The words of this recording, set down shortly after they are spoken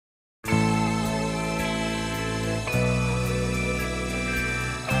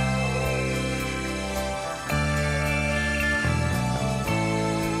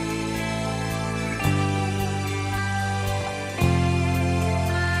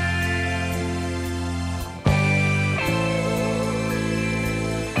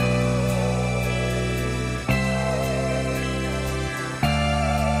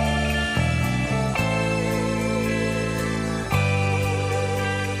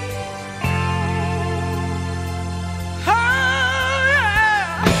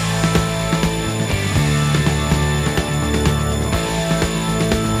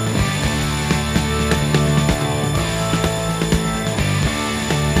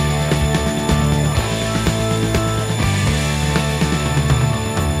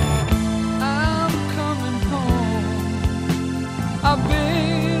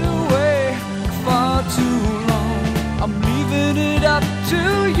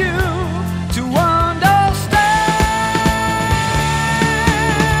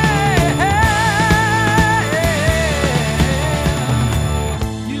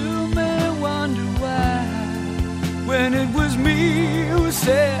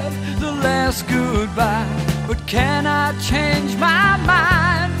said the last goodbye. But can I change my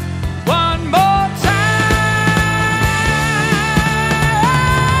mind one more time?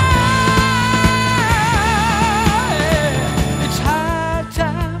 It's high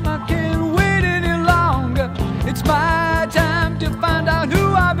time, I can't wait any longer. It's my time to find out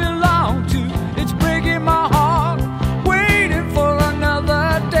who I belong to. It's breaking my heart, waiting for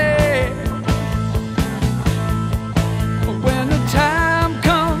another day. When the time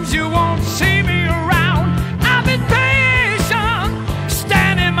comes, you won't see me around. I've been patient,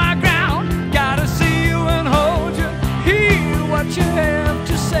 standing my ground. Gotta see you and hold you, hear what you have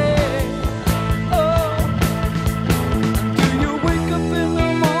to say. Oh, do you wake up in the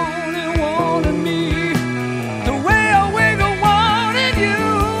morning wanting me the way I wake up wanting you?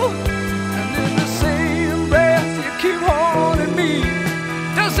 And in the same breath you keep holding me.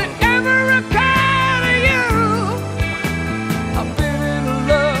 Does it ever occur to you I've been in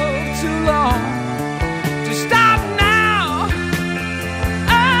love too long to stop now?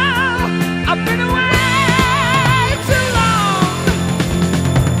 Oh, I've been away too long.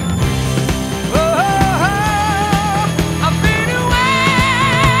 Oh, I've been away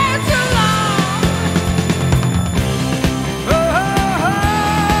too long.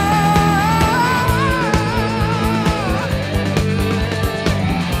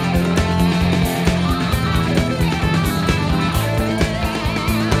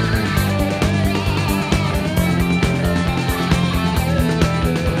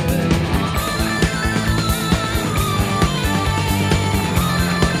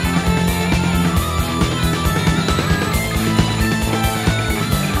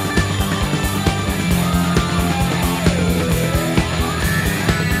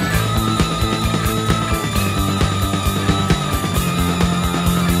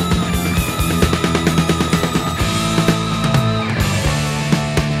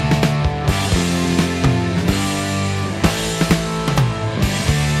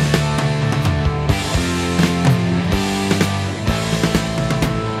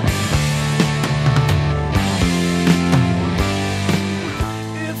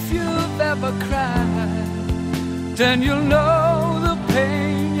 If you've ever cried, then you'll know the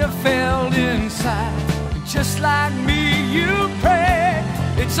pain you felt inside. Just like me, you pray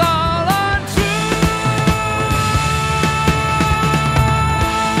it's all